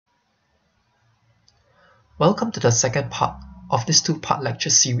Welcome to the second part of this two-part lecture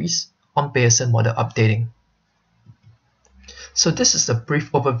series on Bayesian Model Updating. So this is a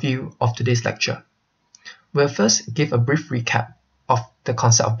brief overview of today's lecture. We'll first give a brief recap of the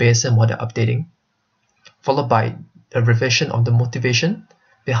concept of Bayesian Model Updating, followed by a revision of the motivation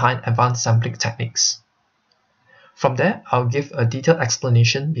behind advanced sampling techniques. From there, I'll give a detailed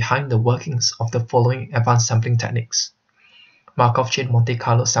explanation behind the workings of the following advanced sampling techniques: Markov Chain Monte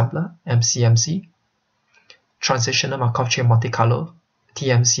Carlo Sampler, MCMC, Transitional Markov Chain Monte Carlo,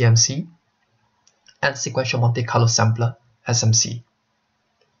 TMCMC, and Sequential Monte Carlo Sampler, SMC.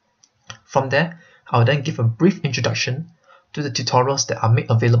 From there, I will then give a brief introduction to the tutorials that are made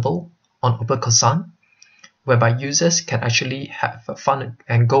available on OpenCosan, whereby users can actually have fun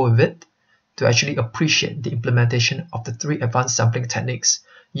and go with it to actually appreciate the implementation of the three advanced sampling techniques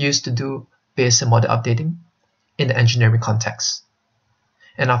used to do Bayesian model updating in the engineering context.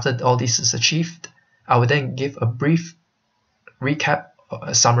 And after all this is achieved, I will then give a brief recap or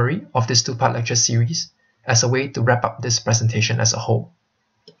a summary of this two-part lecture series as a way to wrap up this presentation as a whole.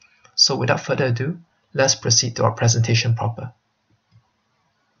 So without further ado, let's proceed to our presentation proper.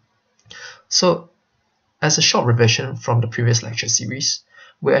 So as a short revision from the previous lecture series,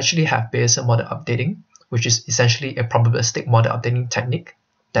 we actually have Bayesian model updating, which is essentially a probabilistic model updating technique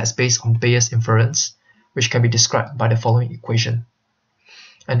that's based on Bayes inference, which can be described by the following equation.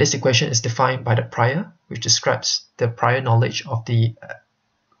 And this equation is defined by the prior, which describes the prior knowledge of the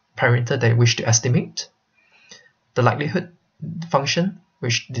parameter that you wish to estimate, the likelihood function,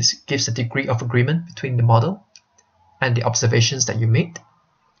 which gives the degree of agreement between the model and the observations that you made,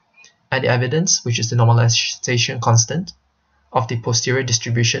 and the evidence, which is the normalization constant of the posterior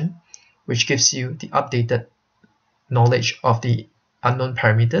distribution, which gives you the updated knowledge of the unknown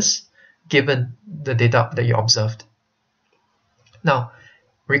parameters given the data that you observed. Now,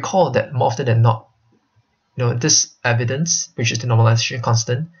 recall that more often than not, this evidence, which is the normalization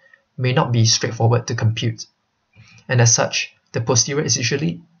constant, may not be straightforward to compute. And as such, the posterior is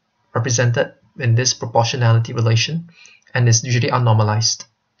usually represented in this proportionality relation and is usually unnormalized.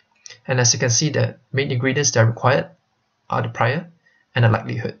 And as you can see, the main ingredients that are required are the prior and the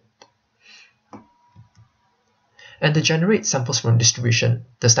likelihood. And to generate samples from distribution,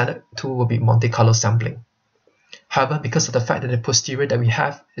 the standard tool will be Monte Carlo sampling. However, because of the fact that the posterior that we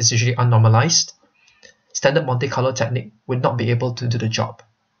have is usually unnormalized, standard Monte Carlo technique would not be able to do the job.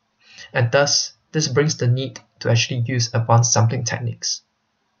 And thus, this brings the need to actually use advanced sampling techniques.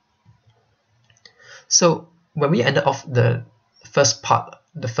 So when we ended off the first part,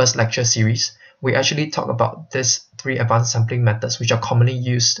 the first lecture series, we actually talked about these three advanced sampling methods which are commonly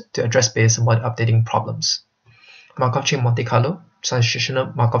used to address Bayesian model updating problems: Markov Chain Monte Carlo,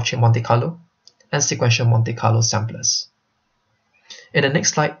 Transitional Markov Chain Monte Carlo, and Sequential Monte Carlo samplers. In the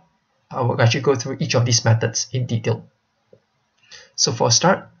next slide, I will actually go through each of these methods in detail. So for a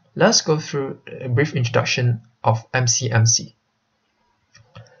start, let's go through a brief introduction of MCMC.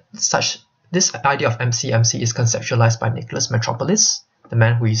 This idea of MCMC is conceptualized by Nicholas Metropolis, the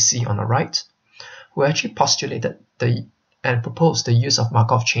man who you see on the right, who actually postulated and proposed the use of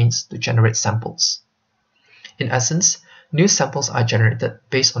Markov chains to generate samples. In essence, new samples are generated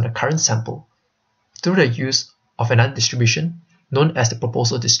based on the current sample through the use of another distribution known as the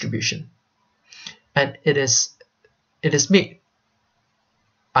proposal distribution. And it is made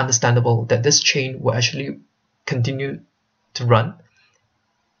understandable that this chain will actually continue to run,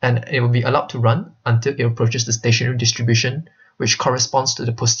 and it will be allowed to run until it approaches the stationary distribution, which corresponds to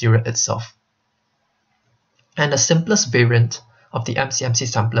the posterior itself. And the simplest variant of the MCMC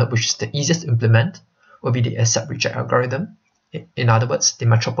sampler, which is the easiest to implement, will be the accept-reject algorithm, in other words, the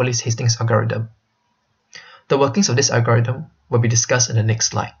Metropolis-Hastings algorithm. The workings of this algorithm will be discussed in the next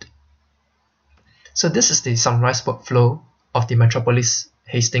slide. So this is the summarized workflow of the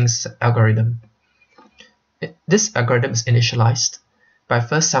Metropolis-Hastings algorithm. This algorithm is initialized by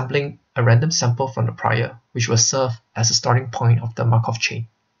first sampling a random sample from the prior, which will serve as a starting point of the Markov chain.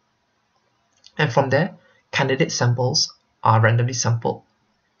 And from there, candidate samples are randomly sampled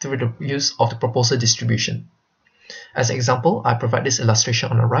through the use of the proposal distribution. As an example, I provide this illustration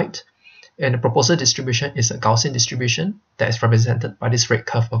on the right, and the proposal distribution is a Gaussian distribution that is represented by this red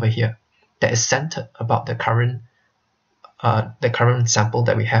curve over here that is centered about the current sample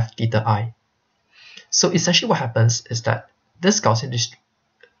that we have, theta I. So essentially what happens is that this Gaussian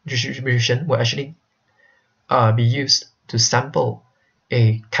distribution will actually be used to sample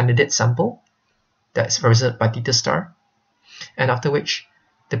a candidate sample that is represented by theta star, and after which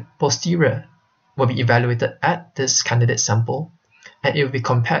the posterior will be evaluated at this candidate sample, and it will be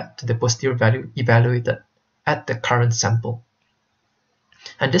compared to the posterior value evaluated at the current sample.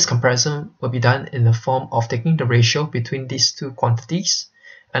 And this comparison will be done in the form of taking the ratio between these two quantities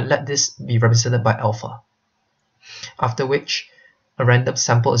and let this be represented by alpha. After which, a random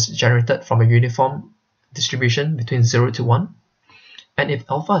sample is generated from a uniform distribution between 0 to 1. And if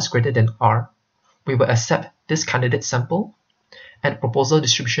alpha is greater than R, we will accept this candidate sample, and proposal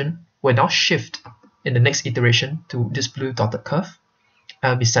distribution will now shift in the next iteration to this blue dotted curve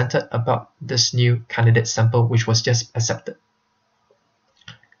and be centered about this new candidate sample which was just accepted.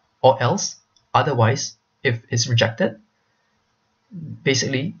 Or else, otherwise, if it's rejected,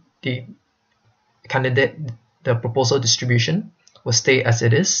 basically the proposal distribution will stay as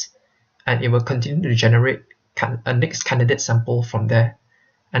it is, and it will continue to generate a next candidate sample from there,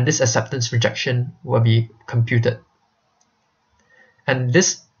 and this acceptance rejection will be computed. And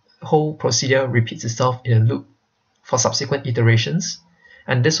this whole procedure repeats itself in a loop for subsequent iterations,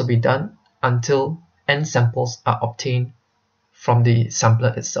 and this will be done until n samples are obtained from the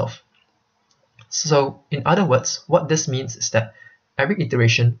sampler itself. So in other words, what this means is that every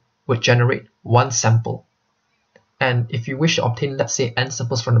iteration would generate one sample, and if you wish to obtain, let's say, n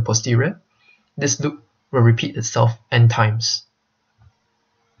samples from the posterior, this loop will repeat itself n times.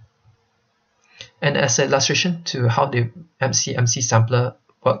 And as an illustration to how the MCMC sampler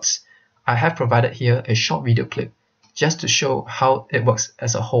works, I have provided here a short video clip just to show how it works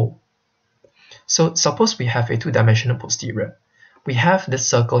as a whole. So suppose we have a two-dimensional posterior. We have this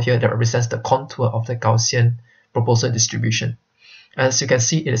circle here that represents the contour of the Gaussian proposal distribution. As you can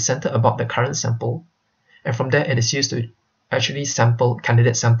see, it is centered about the current sample, and from there it is used to actually sample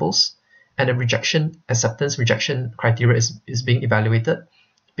candidate samples, and the acceptance rejection criteria is being evaluated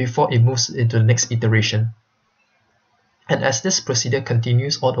before it moves into the next iteration. And as this procedure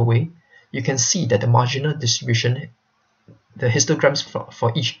continues all the way, you can see that the marginal distribution, the histograms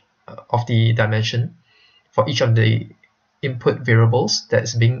for each of the dimension, for each of the input variables that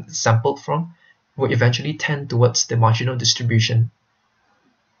is being sampled from, will eventually tend towards the marginal distribution.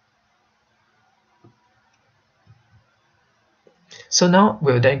 So now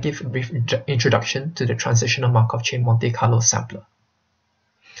we'll then give a brief introduction to the Transitional Markov Chain Monte Carlo sampler.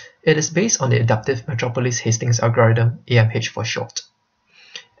 It is based on the adaptive Metropolis-Hastings algorithm, AMH for short.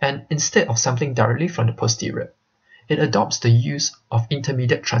 And instead of sampling directly from the posterior, it adopts the use of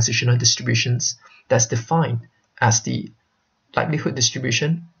intermediate transitional distributions that's defined as the likelihood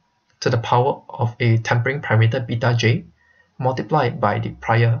distribution to the power of a tempering parameter beta j multiplied by the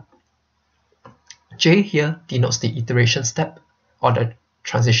prior. J here denotes the iteration step or the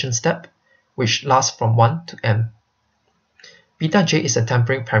transition step, which lasts from 1 to m. Beta j is a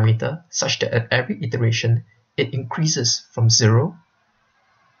tempering parameter such that at every iteration it increases from 0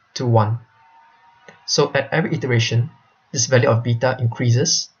 to 1. So at every iteration, this value of beta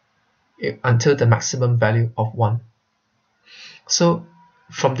increases until the maximum value of 1. So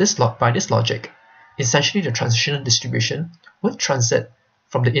by this logic, essentially the transitional distribution would transit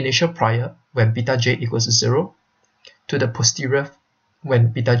from the initial prior when beta j equals to 0 to the posterior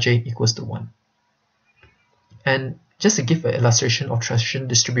when beta j equals to 1. And just to give an illustration of transition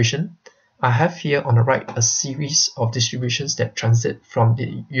distribution, I have here on the right a series of distributions that transit from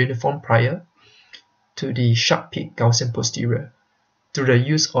the uniform prior to the sharp peak Gaussian posterior through the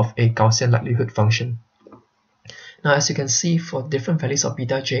use of a Gaussian likelihood function. Now, as you can see, for different values of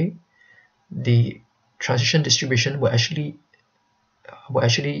beta j, the transition distribution will actually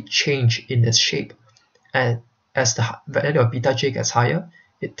change in its shape, and as the value of beta j gets higher,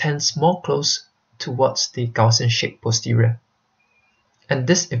 it tends more close towards the Gaussian shape posterior. And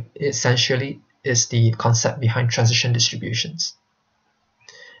this essentially is the concept behind transition distributions.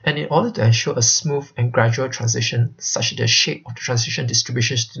 And in order to ensure a smooth and gradual transition such that the shape of the transition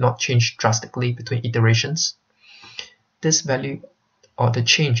distributions do not change drastically between iterations, this value or the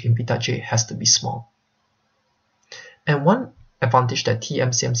change in beta j has to be small. And one advantage that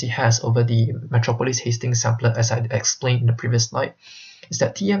TMCMC has over the Metropolis-Hastings sampler, as I explained in the previous slide, is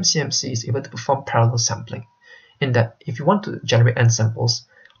that TMCMC is able to perform parallel sampling, in that if you want to generate n samples,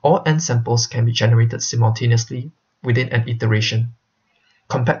 all n samples can be generated simultaneously within an iteration,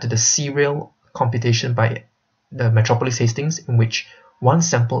 compared to the serial computation by the Metropolis-Hastings, in which one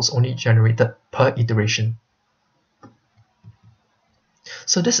sample is only generated per iteration.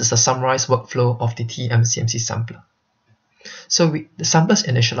 So this is a summarized workflow of the TMCMC sampler. So the sampler is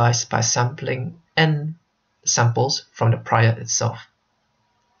initialized by sampling n samples from the prior itself.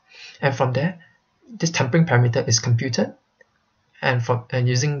 And from there, this tempering parameter is computed, and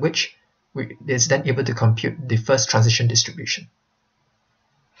using which it is then able to compute the first transition distribution.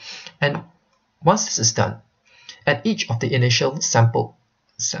 And once this is done, at each of the initial samples,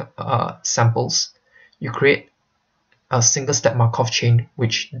 you create a single-step Markov chain,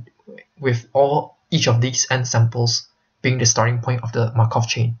 which with each of these n samples being the starting point of the Markov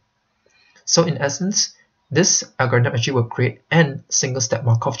chain. So in essence, this algorithm actually will create n single-step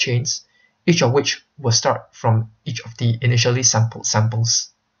Markov chains, each of which will start from each of the initially sampled samples.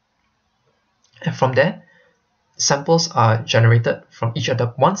 And from there, samples are generated from each of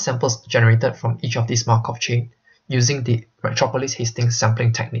the samples generated from each of these Markov chain using the Metropolis-Hastings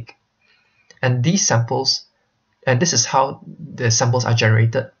sampling technique. And these samples, and this is how the samples are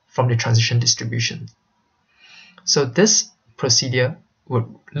generated from the transition distribution. So this procedure would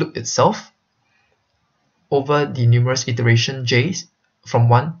loop itself over the numerous iteration j's from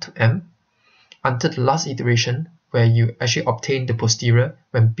 1 to m until the last iteration where you actually obtain the posterior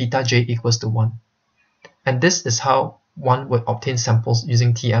when beta j equals to 1. And this is how one would obtain samples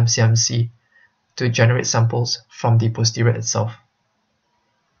using TMCMC to generate samples from the posterior itself.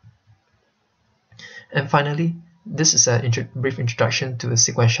 And finally, this is a brief introduction to the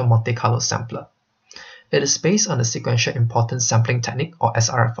Sequential Monte Carlo sampler. It is based on the Sequential Importance Sampling Technique, or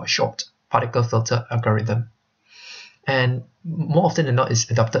SRF for short, particle filter algorithm. And more often than not, is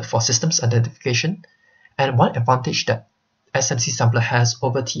adopted for systems identification. And one advantage that SMC sampler has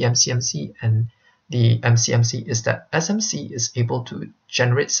over TMCMC and the MCMC is that SMC is able to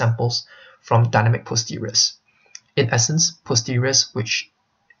generate samples from dynamic posteriors. In essence, posteriors which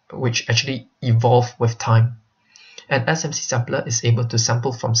actually evolve with time. And SMC sampler is able to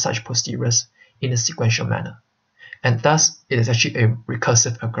sample from such posteriors in a sequential manner. And thus, it is actually a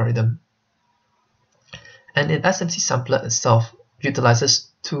recursive algorithm. And in SMC sampler itself utilizes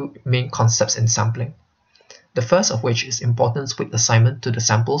two main concepts in sampling. The first of which is importance weight assignment to the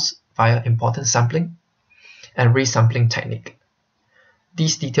samples via importance sampling and resampling technique.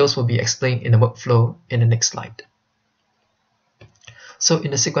 These details will be explained in the workflow in the next slide. So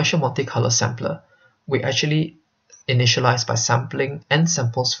in the Sequential Monte Carlo sampler, we actually initialize by sampling n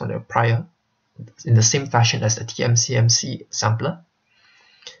samples from the prior in the same fashion as the TMCMC sampler.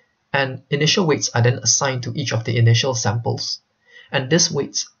 And initial weights are then assigned to each of the initial samples. And these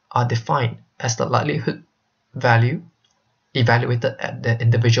weights are defined as the likelihood value evaluated at the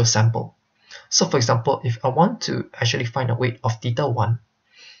individual sample. So for example, if I want to actually find a weight of theta 1,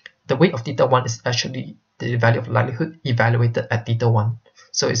 the weight of theta 1 is actually the value of likelihood evaluated at theta 1.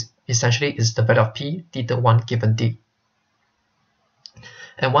 So it's essentially is the value of p theta 1 given d.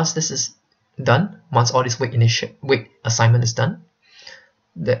 And once this is done, once all this weight assignment is done,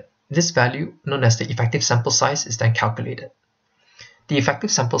 this value known as the effective sample size is then calculated. The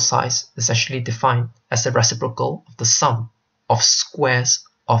effective sample size is actually defined as the reciprocal of the sum of squares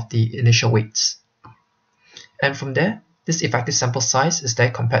of the initial weights. And from there, this effective sample size is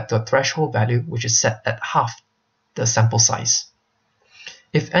then compared to a threshold value which is set at half the sample size.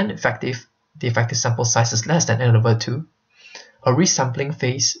 If n effective, the effective sample size is less than n over 2, a resampling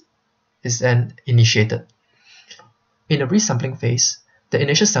phase is then initiated. In a resampling phase, the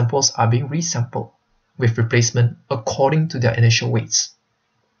initial samples are being resampled with replacement according to their initial weights.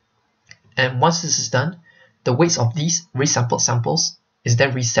 And once this is done, the weights of these resampled samples is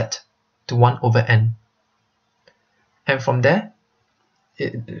then reset to 1 over n. And from there,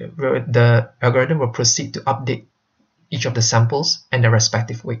 the algorithm will proceed to update each of the samples and their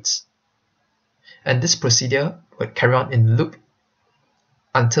respective weights. And this procedure would carry on in loop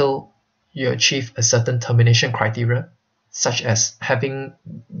until you achieve a certain termination criteria, such as having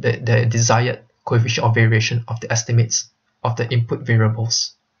the desired coefficient of variation of the estimates of the input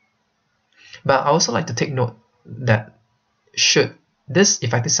variables. But I also like to take note that should this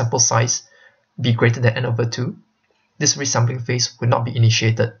effective sample size be greater than n over 2, this resampling phase will not be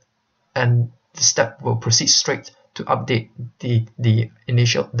initiated, and the step will proceed straight to update the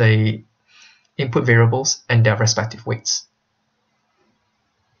input variables and their respective weights.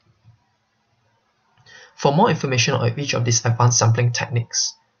 For more information on each of these advanced sampling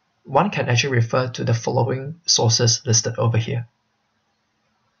techniques, one can actually refer to the following sources listed over here.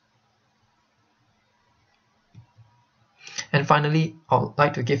 And finally, I would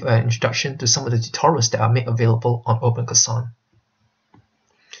like to give an introduction to some of the tutorials that are made available on OpenCasan.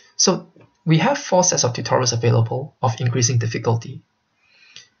 So we have 4 sets of tutorials available of increasing difficulty.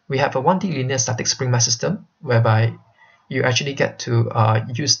 We have a 1D linear static spring mass system, whereby you actually get to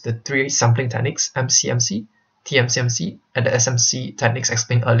use the 3 sampling techniques, MCMC, TMCMC, and the SMC techniques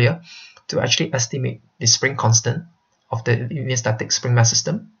explained earlier to actually estimate the spring constant of the linear static spring mass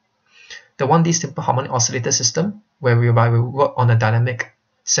system. The 1D simple harmonic oscillator system, whereby we work on a dynamic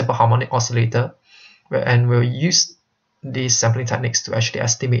simple harmonic oscillator, and we'll use these sampling techniques to actually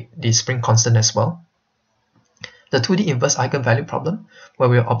estimate the spring constant as well. The 2D inverse eigenvalue problem, where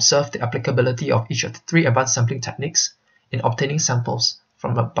we'll observe the applicability of each of the 3 advanced sampling techniques in obtaining samples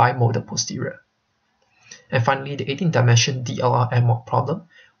from a bimodal posterior. And finally, the 18-dimension DLR mod problem,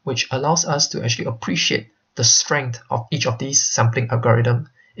 which allows us to actually appreciate the strength of each of these sampling algorithms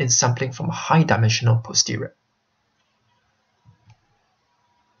in sampling from a high-dimensional posterior.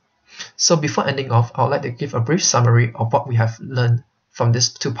 So before ending off, I would like to give a brief summary of what we have learned from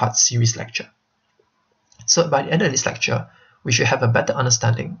this two-part series lecture. So by the end of this lecture, we should have a better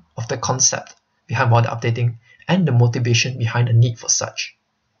understanding of the concept behind model updating and the motivation behind the need for such.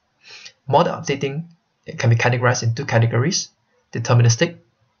 Model updating can be categorized in two categories, deterministic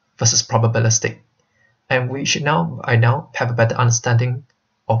versus probabilistic. And we should by now have a better understanding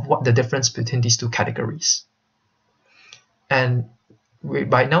of what the difference between these two categories. And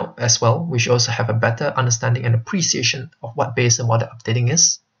by now as well, we should also have a better understanding and appreciation of what Bayesian model updating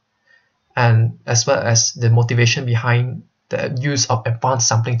is, and as well as the motivation behind the use of advanced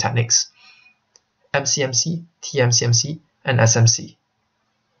sampling techniques, MCMC, TMCMC, and SMC.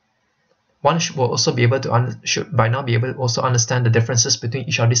 One should also be able to should by now be able to also understand the differences between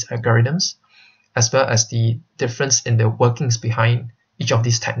each of these algorithms, as well as the difference in the workings behind each of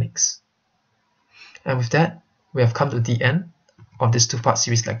these techniques. And with that, we have come to the end of this two-part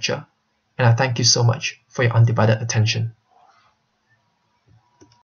series lecture, and I thank you so much for your undivided attention.